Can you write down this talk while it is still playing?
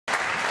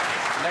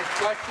Next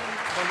question,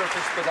 member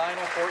for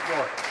Spadina, Fort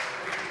York.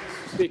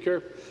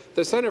 Speaker,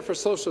 the Centre for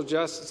Social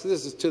Justice,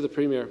 this is to the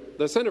Premier,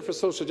 the Centre for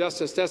Social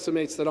Justice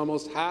estimates that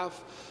almost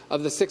half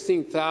of the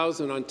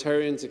 16,000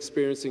 Ontarians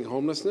experiencing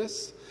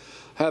homelessness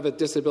have a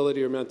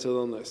disability or mental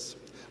illness.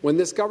 When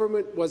this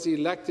government was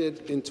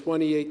elected in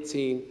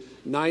 2018,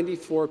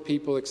 94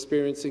 people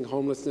experiencing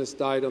homelessness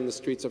died on the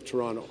streets of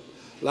Toronto.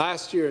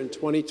 Last year, in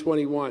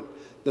 2021,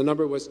 the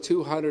number was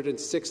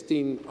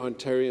 216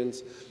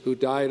 Ontarians who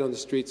died on the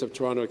streets of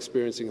Toronto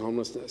experiencing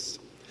homelessness.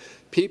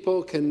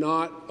 People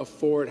cannot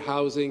afford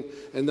housing,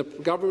 and the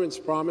government's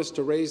promise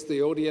to raise the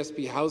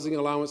ODSP housing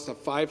allowance to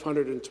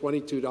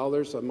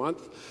 $522 a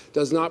month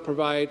does not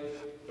provide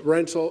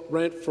rent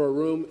for a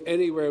room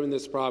anywhere in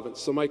this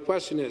province. So my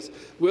question is,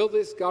 will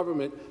this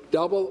government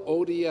double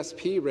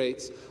ODSP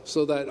rates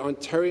so that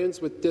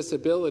Ontarians with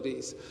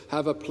disabilities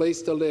have a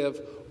place to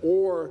live,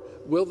 or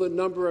will the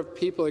number of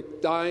people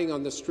dying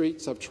on the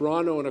streets of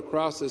Toronto and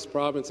across this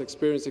province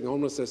experiencing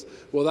homelessness,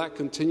 will that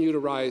continue to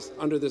rise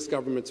under this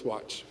government's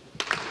watch?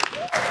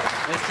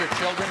 Mr.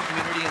 Children,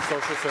 Community and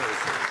Social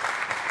Services.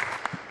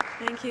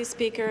 Thank you,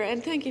 Speaker,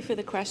 and thank you for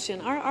the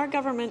question. Our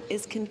government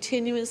is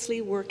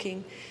continuously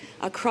working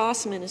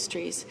across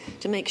ministries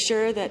to make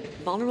sure that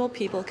vulnerable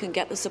people can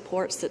get the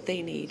supports that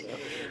they need.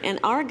 And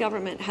our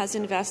government has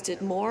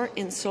invested more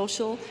in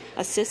social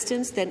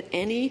assistance than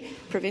any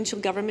provincial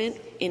government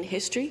in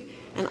history,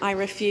 and I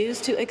refuse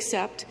to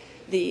accept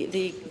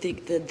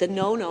the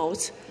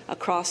no-nos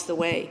across the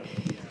way.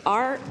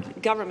 Our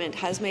government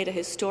has made a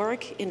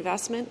historic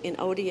investment in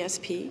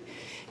ODSP.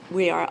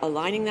 We are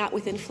aligning that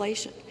with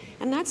inflation.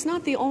 And that's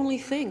not the only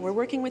thing. We're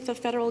working with the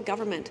federal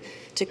government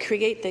to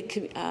create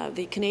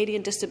the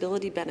Canadian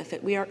Disability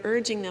Benefit. We are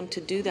urging them to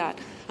do that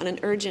on an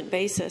urgent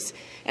basis.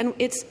 And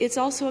it's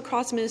also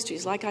across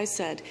ministries. Like I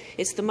said,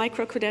 it's the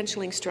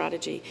micro-credentialing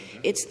strategy.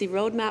 It's the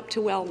roadmap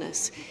to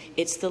wellness.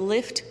 It's the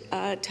LIFT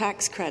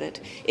tax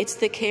credit. It's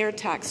the CARE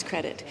tax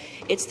credit.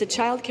 It's the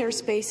childcare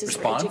spaces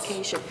for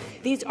education.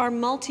 These are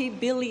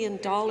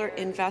multi-billion-dollar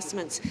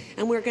investments,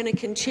 and we're going to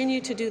continue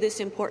to do this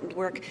important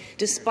work,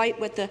 despite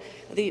what the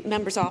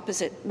members opposite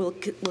will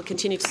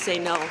continue to say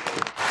no.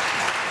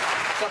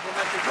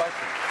 Supplementary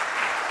question.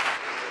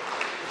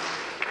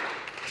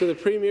 To the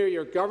Premier,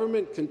 your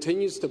government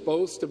continues to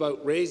boast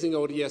about raising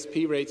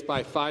ODSP rates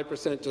by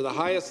 5% to the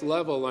highest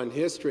level on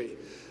history.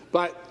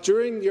 But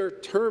during your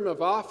term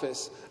of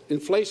office,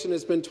 inflation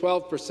has been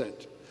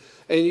 12%.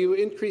 And you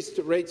increased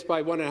rates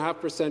by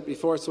 1.5%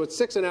 before, so at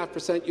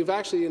 6.5%, you've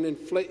actually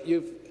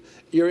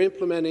you're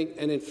implementing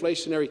an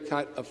inflationary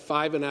cut of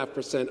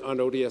 5.5% on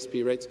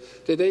ODSP rates.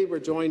 Today, we're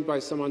joined by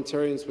some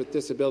Ontarians with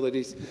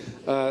disabilities.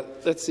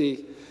 Let's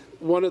see,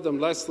 one of them,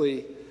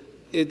 Leslie,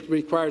 it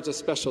requires a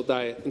special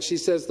diet. And she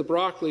says the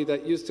broccoli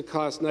that used to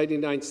cost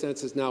 99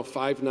 cents is now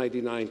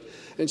 $5.99.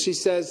 And she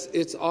says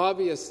it's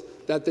obvious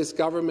that this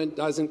government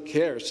doesn't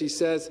care. She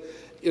says,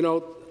 you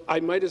know, I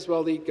might as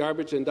well eat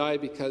garbage and die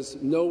because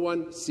no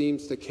one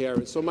seems to care.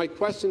 And so my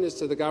question is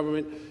to the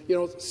government, you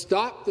know,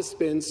 stop the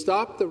spin,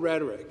 stop the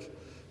rhetoric.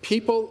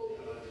 People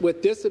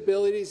with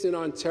disabilities in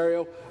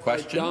Ontario are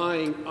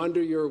dying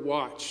under your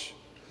watch.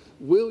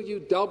 Will you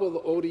double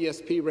the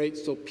ODSP rate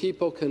so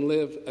people can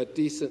live a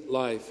decent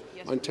life,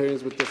 yes,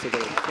 Ontarians with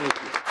disabilities? Thank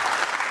you.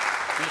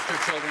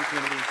 Mr. Children,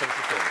 Community and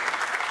Social Services.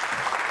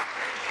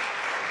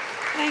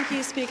 Thank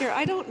you, Speaker.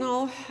 I don't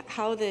know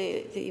how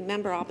the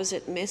member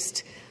opposite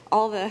missed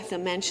all the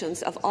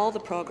mentions of all the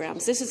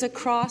programs. This is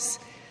across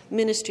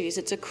ministries.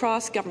 It's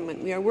across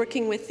government. We are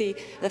working with the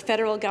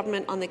federal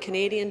government on the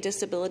Canadian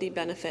Disability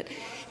Benefit.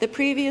 The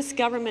previous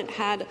government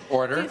had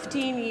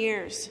 15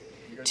 years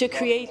to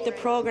create the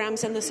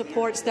programs and the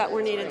supports that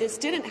were needed. This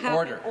didn't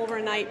happen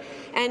overnight.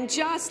 And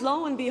just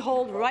lo and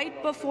behold,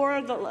 right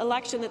before the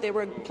election that they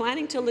were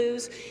planning to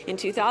lose in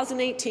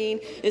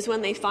 2018 is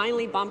when they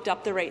finally bumped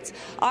up the rates.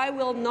 I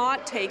will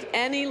not take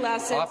any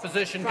lessons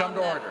from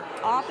the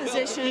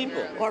opposition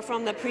or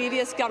from the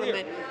previous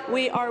government.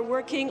 We are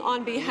working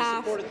on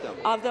behalf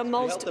of the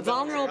most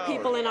vulnerable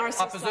people in our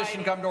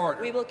society.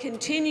 We will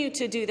continue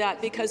to do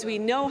that because we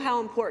know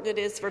how important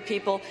it is for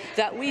people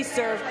that we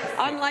serve,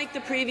 unlike the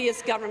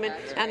previous government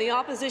and the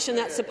opposition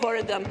that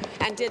supported them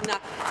and did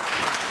not.